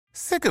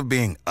Sick of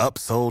being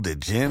upsold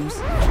at gyms?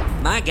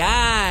 My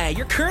guy,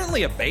 you're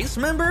currently a base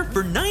member?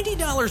 For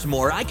 $90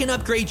 more, I can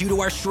upgrade you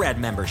to our Shred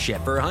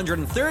membership. For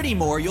 $130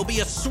 more, you'll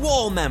be a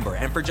Swole member.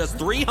 And for just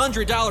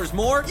 $300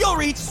 more, you'll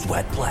reach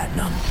Sweat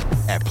Platinum.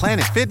 At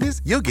Planet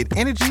Fitness, you'll get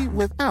energy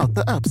without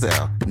the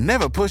upsell.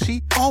 Never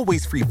pushy,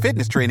 always free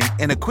fitness training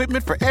and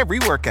equipment for every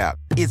workout.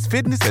 It's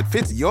fitness that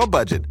fits your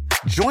budget.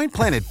 Join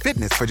Planet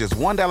Fitness for just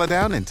 $1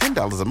 down and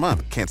 $10 a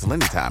month. Cancel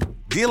anytime.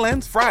 Deal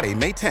ends Friday,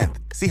 May 10th.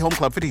 See Home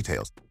Club for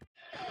details.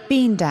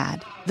 Bean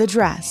Dad, The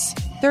Dress,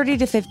 30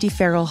 to 50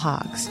 Feral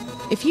Hogs.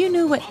 If you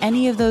knew what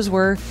any of those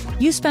were,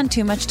 you spend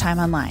too much time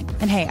online.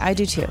 And hey, I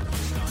do too.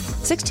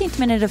 16th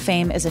Minute of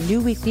Fame is a new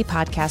weekly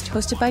podcast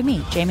hosted by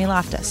me, Jamie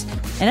Loftus.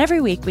 And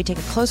every week we take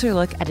a closer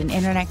look at an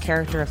internet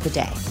character of the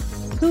day.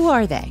 Who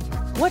are they?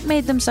 What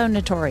made them so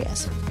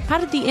notorious? How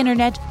did the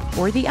internet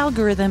or the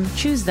algorithm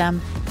choose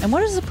them? And what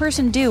does a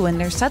person do when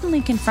they're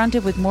suddenly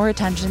confronted with more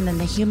attention than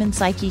the human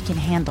psyche can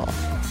handle?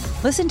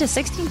 Listen to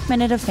 16th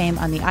Minute of Fame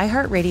on the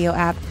iHeartRadio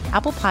app,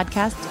 Apple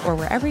Podcasts, or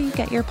wherever you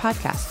get your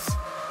podcasts.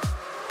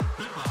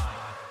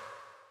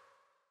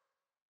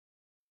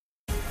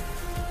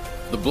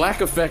 The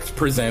Black Effect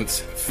presents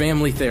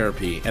Family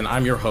Therapy, and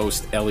I'm your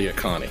host, Elliot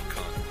Connie.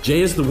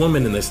 Jay is the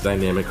woman in this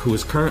dynamic who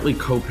is currently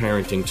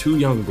co-parenting 2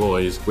 young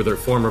boys with her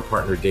former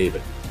partner,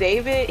 David.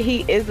 David,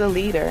 he is a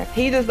leader.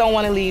 He just don't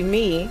want to leave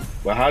me.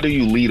 But how do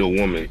you lead a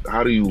woman?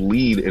 How do you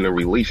lead in a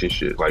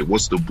relationship? Like,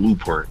 what's the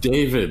blueprint?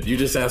 David, you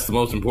just asked the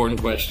most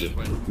important question.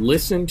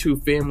 Listen to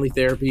Family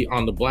Therapy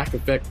on the Black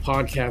Effect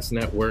Podcast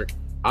Network,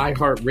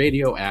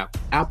 iHeartRadio app,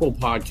 Apple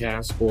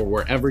Podcasts, or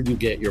wherever you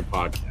get your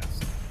podcasts.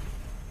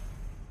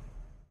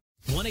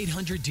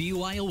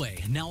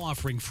 1-800-DUI-OA, now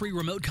offering free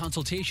remote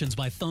consultations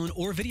by phone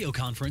or video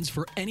conference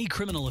for any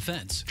criminal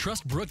offense.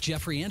 Trust Brooke,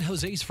 Jeffrey, and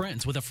Jose's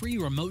friends with a free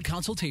remote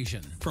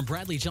consultation. From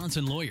Bradley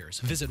Johnson Lawyers,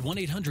 visit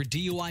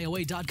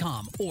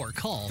 1-800-DUIOA.com or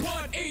call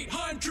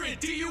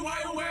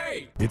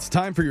 1-800-DUIOA. It's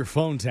time for your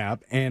phone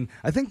tap, and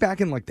I think back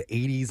in like the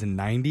 80s and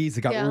 90s,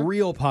 it got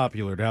real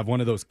popular to have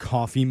one of those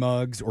coffee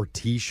mugs or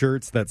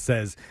T-shirts that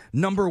says,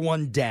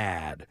 #1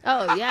 Dad.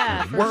 Oh,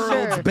 yeah, for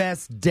World's sure.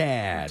 best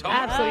dad.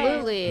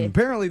 Absolutely. And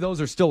apparently those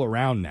are still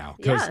around now,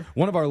 because Yeah.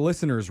 one of our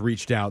listeners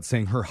reached out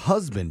saying her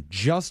husband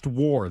just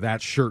wore that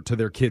shirt to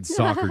their kid's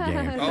soccer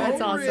game. That's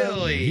awesome.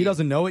 Really? He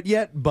doesn't know it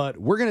yet, but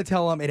we're going to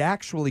tell him it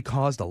actually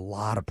caused a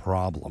lot of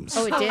problems.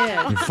 Oh, it did.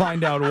 And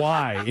find out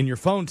why in your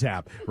phone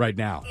tap right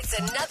now. It's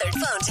another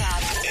phone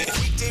tap.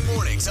 Weekday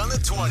mornings on the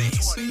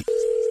 20s.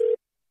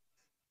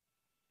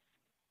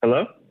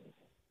 Hello?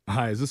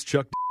 Hi, is this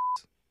Chuck?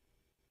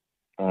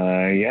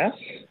 Yes?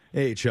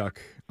 Hey, Chuck.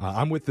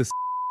 I'm with the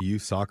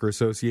Youth Soccer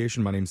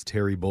Association. My name's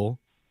Terry Bull.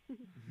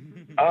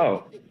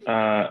 Oh,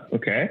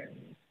 okay.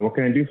 What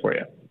can I do for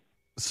you?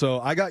 So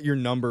I got your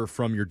number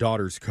from your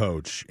daughter's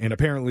coach, and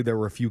apparently there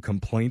were a few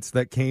complaints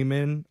that came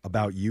in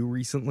about you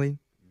recently.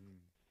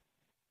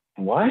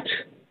 What?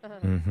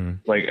 Mm-hmm.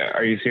 Like,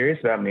 are you serious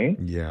about me?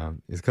 Yeah,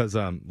 it's because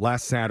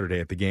last Saturday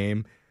at the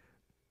game,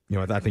 you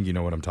know, I think you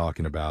know what I'm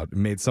talking about. It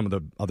made some of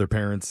the other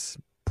parents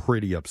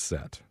pretty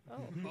upset.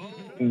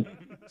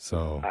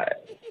 So,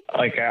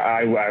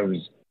 I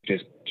was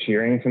just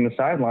cheering from the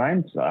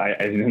sidelines. I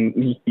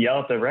didn't yell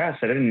at the refs.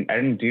 I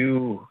didn't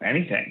do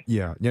anything.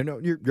 yeah, no,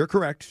 you're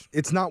correct.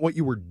 It's not what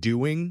you were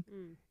doing;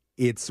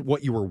 it's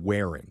what you were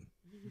wearing.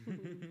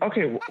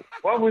 Okay,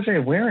 what was I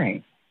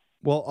wearing?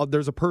 Well,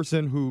 there's a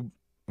person who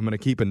I'm going to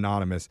keep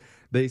anonymous.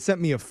 They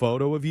sent me a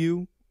photo of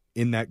you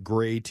in that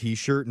gray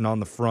T-shirt, and on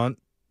the front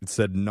it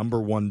said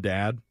 #1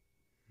 Dad.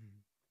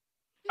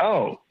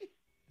 Oh,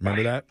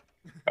 remember that?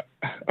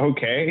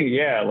 Okay,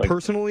 yeah. Like,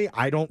 personally,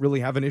 I don't really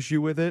have an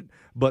issue with it,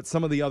 but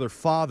some of the other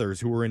fathers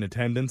who were in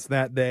attendance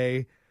that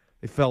day,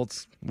 they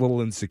felt a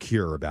little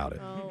insecure about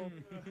it. Oh.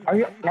 Are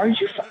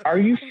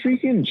you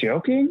freaking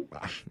joking?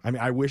 I mean,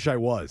 I wish I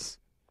was.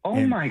 Oh,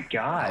 And my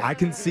God. I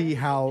can see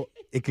how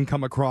it can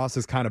come across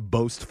as kind of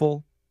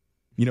boastful.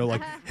 You know,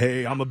 like,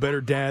 hey, I'm a better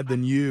dad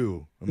than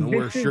you. I'm going to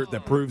wear a shirt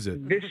that proves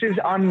it. This is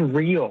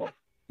unreal.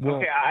 Well,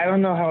 Okay, I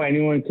don't know how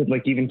anyone could,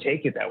 even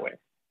take it that way.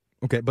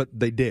 okay, but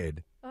they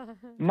did.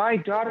 My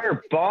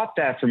daughter bought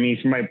that for me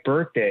for my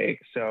birthday,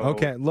 so...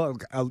 Okay,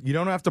 look, you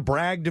don't have to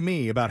brag to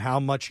me about how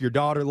much your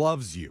daughter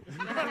loves you.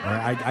 All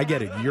right, I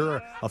get it.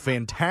 You're a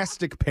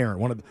fantastic parent,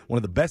 one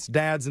of the best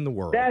dads in the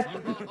world. That's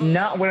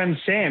not what I'm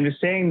saying. I'm just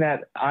saying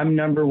that I'm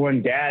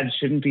 #1 dad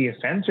shouldn't be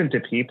offensive to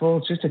people.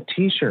 It's just a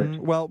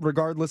T-shirt. Well,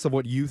 regardless of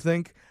what you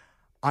think,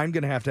 I'm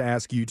going to have to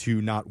ask you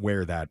to not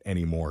wear that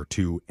anymore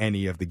to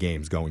any of the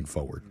games going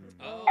forward.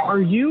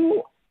 Are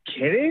you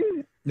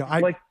kidding? No,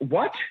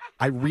 what?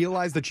 I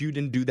realize that you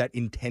didn't do that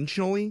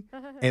intentionally,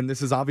 and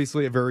this is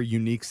obviously a very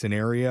unique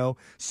scenario.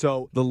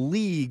 So the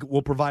league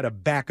will provide a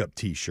backup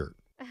T-shirt.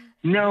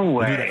 No We'll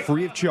way. do that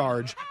free of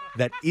charge.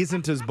 That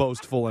isn't as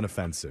boastful and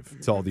offensive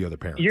to all the other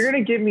parents. You're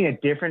going to give me a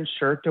different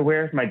shirt to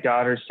wear for my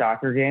daughter's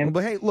soccer game?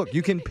 But hey, look,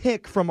 you can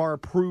pick from our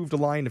approved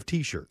line of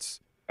T-shirts.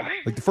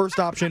 Like the first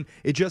option,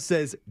 it just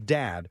says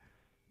Dad.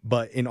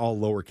 but in all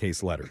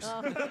lowercase letters.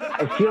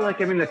 I feel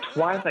like I'm in the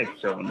Twilight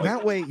Zone.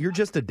 That way, you're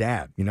just a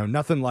dad. You know,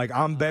 nothing like,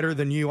 I'm better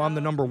than you, I'm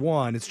the number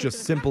one. It's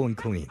just simple and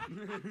clean.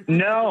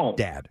 No.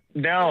 Dad.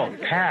 No,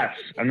 pass.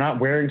 I'm not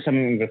wearing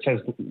something that says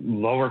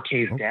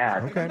lowercase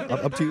dad. Okay,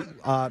 up to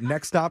you.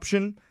 Next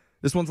option.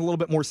 This one's a little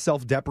bit more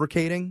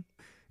self-deprecating.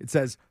 It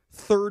says,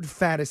 third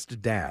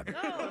fattest dad.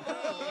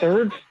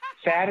 Third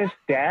fattest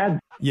dad?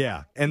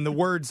 Yeah, and the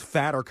words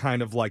fat are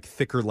kind of like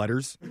thicker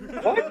letters.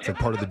 What? It's like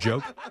part of the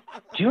joke.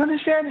 Do you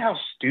understand how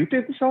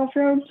stupid this all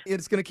sounds?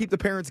 It's going to keep the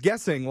parents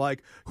guessing,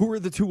 like, who are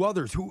the two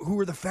others? Who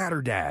are the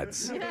fatter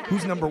dads?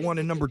 Who's number one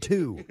and number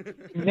two?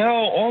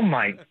 No, oh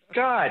my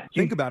God.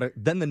 Think about it.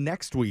 Then the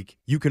next week,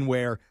 you can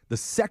wear the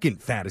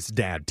second fattest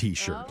dad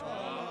t-shirt.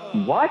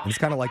 What? It's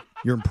kind of like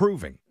you're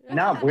improving.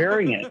 Not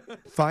wearing it.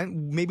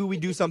 Fine, maybe we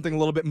do something a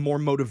little bit more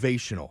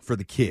motivational for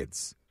the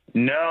kids.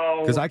 No.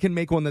 Because I can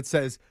make one that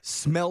says,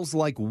 smells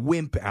like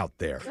wimp out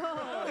there.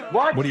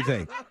 What? What do you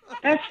think?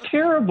 That's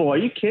terrible. Are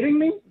you kidding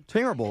me?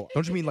 Terrible.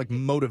 Don't you mean like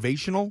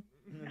motivational?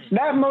 It's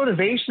not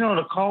motivational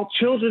to call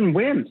children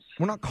wimps.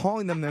 We're not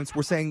calling them wimps.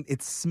 We're saying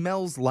it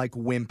smells like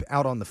wimp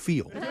out on the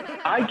field.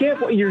 I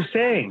get what you're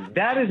saying.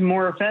 That is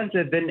more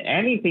offensive than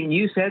anything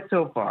you said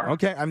so far.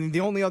 Okay, I mean,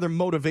 the only other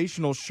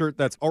motivational shirt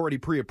that's already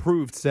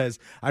pre-approved says,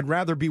 I'd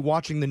rather be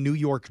watching the New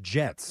York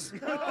Jets.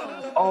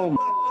 Oh,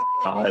 my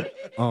God.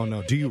 Oh,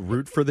 no. Do you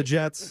root for the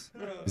Jets?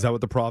 Is that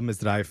what the problem is?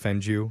 Did I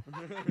offend you?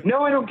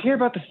 No, I don't care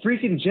about the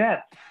freaking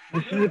Jets.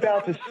 This is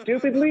about the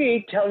stupid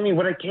league telling me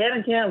what I can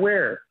and can't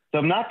wear. So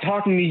I'm not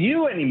talking to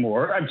you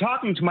anymore. I'm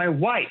talking to my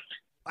wife.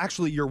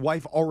 Actually, your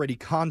wife already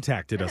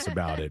contacted us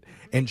about it,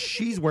 and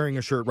she's wearing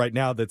a shirt right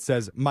now that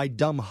says, my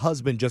dumb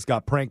husband just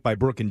got pranked by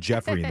Brooke and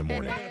Jeffrey in the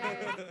morning.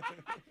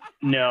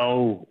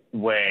 No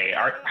way.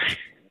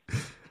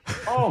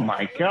 Oh,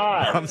 my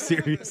God. I'm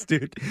serious,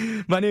 dude.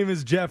 My name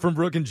is Jeff from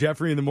Brooke and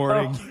Jeffrey in the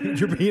morning. Oh.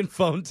 You're being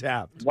phone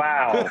tapped.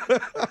 Wow.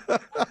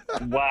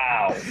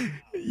 Wow.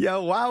 Yeah,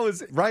 wow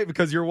is right,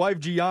 because your wife,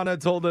 Gianna,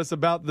 told us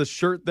about the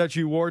shirt that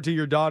you wore to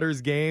your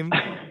daughter's game.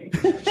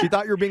 She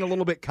thought you were being a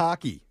little bit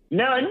cocky.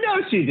 No,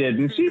 she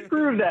didn't. She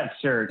proved that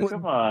shirt.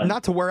 Come on.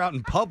 Not to wear out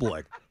in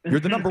public. You're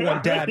the number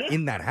one dad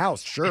in that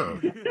house, sure.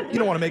 You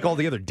don't want to make all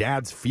the other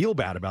dads feel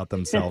bad about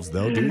themselves,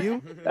 though, do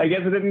you? I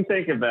guess I didn't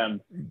think of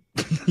them.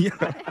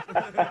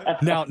 Yeah.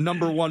 Now,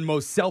 number one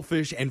most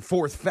selfish and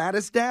fourth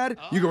fattest dad,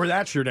 you can wear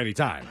that shirt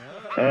anytime.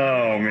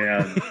 Oh,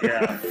 man.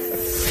 Yeah.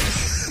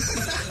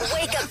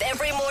 Wake up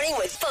every morning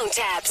with phone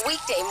taps.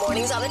 Weekday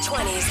mornings on the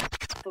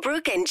 20s.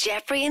 Brooke and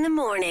Jeffrey in the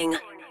morning.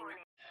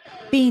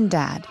 Bean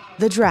Dad,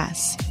 The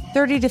Dress,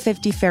 30 to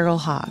 50 Feral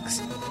Hogs.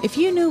 If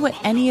you knew what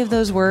any of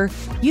those were,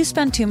 you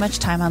spend too much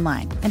time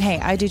online. And hey,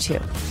 I do too.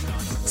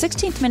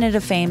 16th Minute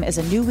of Fame is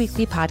a new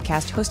weekly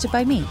podcast hosted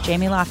by me,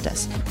 Jamie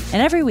Loftus.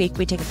 And every week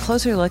we take a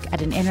closer look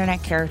at an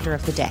internet character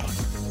of the day.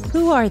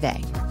 Who are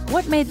they?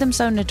 What made them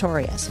so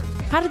notorious?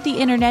 How did the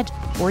internet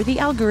or the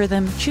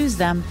algorithm choose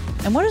them?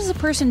 And what does a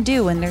person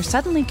do when they're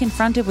suddenly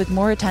confronted with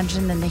more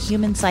attention than the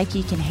human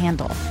psyche can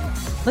handle?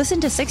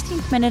 Listen to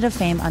 16th Minute of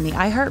Fame on the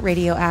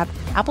iHeartRadio app,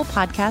 Apple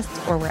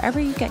Podcasts, or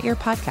wherever you get your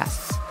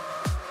podcasts.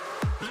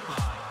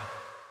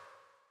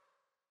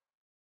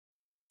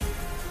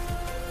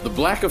 The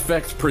Black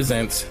Effect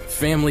presents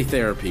Family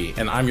Therapy,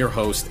 and I'm your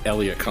host,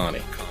 Elliot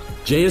Connie.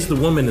 Jay is the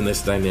woman in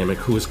this dynamic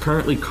who is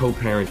currently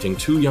co-parenting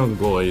two young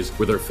boys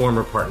with her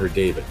former partner,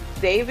 David.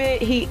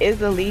 David, he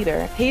is a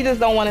leader. He just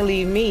don't want to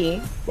leave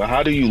me. But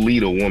how do you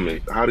lead a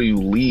woman? How do you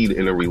lead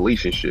in a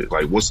relationship?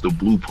 Like, what's the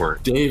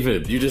blueprint?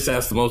 David, you just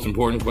asked the most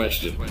important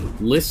question.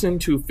 Listen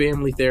to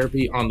Family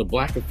Therapy on the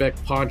Black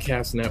Effect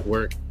Podcast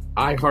Network,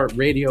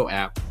 iHeartRadio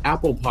app,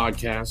 Apple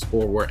Podcasts,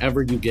 or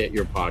wherever you get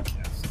your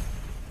podcasts.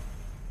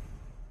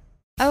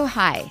 Oh,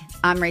 hi,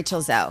 I'm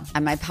Rachel Zoe,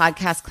 and my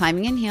podcast,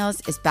 Climbing in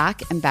Heels, is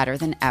back and better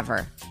than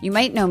ever. You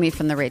might know me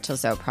from the Rachel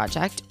Zoe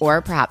Project, or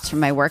perhaps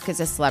from my work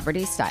as a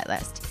celebrity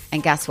stylist.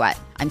 And guess what?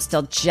 I'm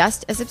still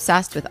just as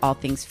obsessed with all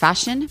things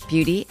fashion,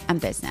 beauty, and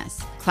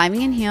business.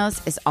 Climbing in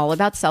Heels is all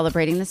about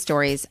celebrating the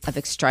stories of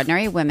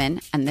extraordinary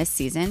women, and this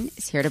season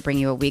is here to bring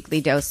you a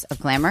weekly dose of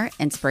glamour,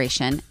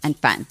 inspiration, and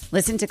fun.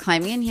 Listen to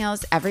Climbing in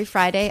Heels every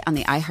Friday on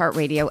the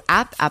iHeartRadio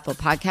app, Apple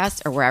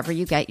Podcasts, or wherever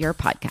you get your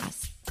podcasts.